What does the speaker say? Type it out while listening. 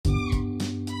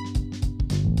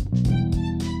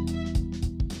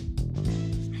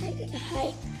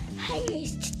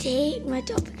Today my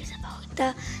topic is about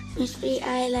the Mystery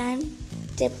Island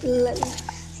Temple.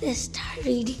 Let's start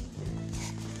reading.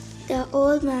 The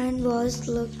old man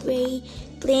looked very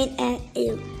plain and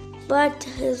ill, but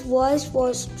his voice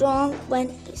was strong when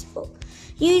he spoke.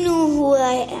 "You know who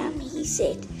I am," he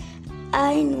said.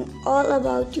 "I know all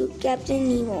about you, Captain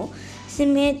Nemo,"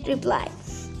 Smith replied.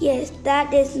 "Yes,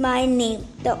 that is my name,"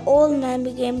 the old man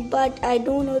began, "but I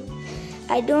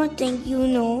don't think you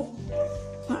know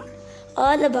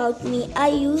all about me. I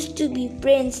used to be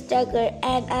Prince Tucker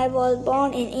and I was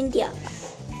born in India."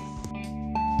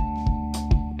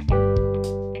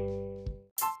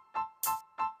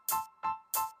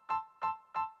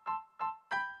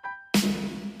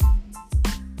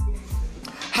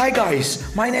 Hi guys,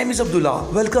 my name is Abdullah.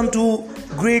 Welcome to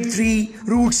Grade 3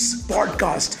 Roots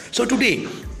podcast. So today,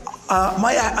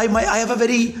 I have a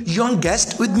very young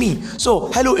guest with me. So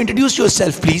hello, introduce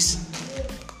yourself please.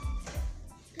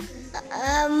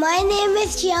 My name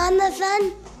is Shayan Hassan.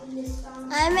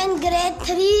 I'm in grade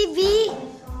 3B.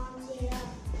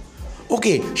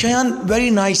 Okay, Shayan, very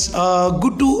nice.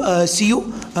 Good to see you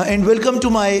and welcome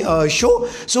to my show.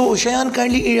 So Shayan,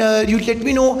 kindly you let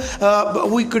me know,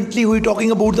 we're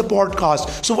talking about the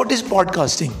podcast. So what is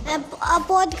podcasting? A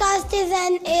podcast is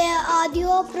an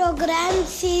audio program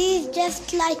series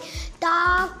just like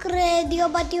talk radio,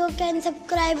 but you can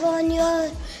subscribe on your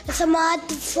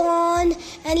smartphone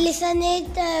and listen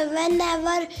it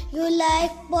whenever you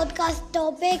like. Podcast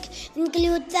topic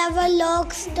includes several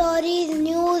log stories,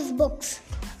 news, books.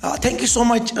 Thank you so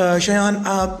much, Shayan.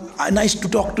 Nice to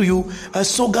talk to you.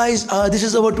 So guys, this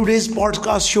is our today's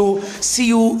podcast show. See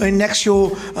you in next show.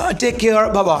 Take care.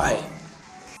 Bye-bye.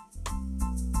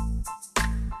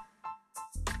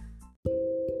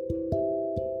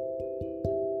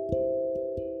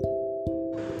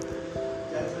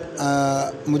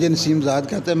 मुझे नसीम ज़ाद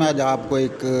कहते हैं। मैं आज आपको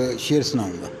एक शेर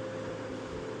सुनाऊंगा।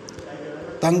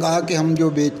 तंग आके हम जो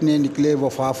बेचने निकले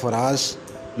वफा फराज,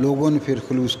 लोगों ने फिर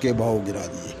खलूस के भाव गिरा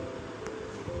दिए।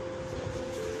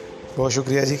 बहुत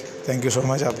शुक्रिया जी, थैंक यू सो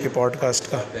मच आपके पॉडकास्ट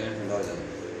का।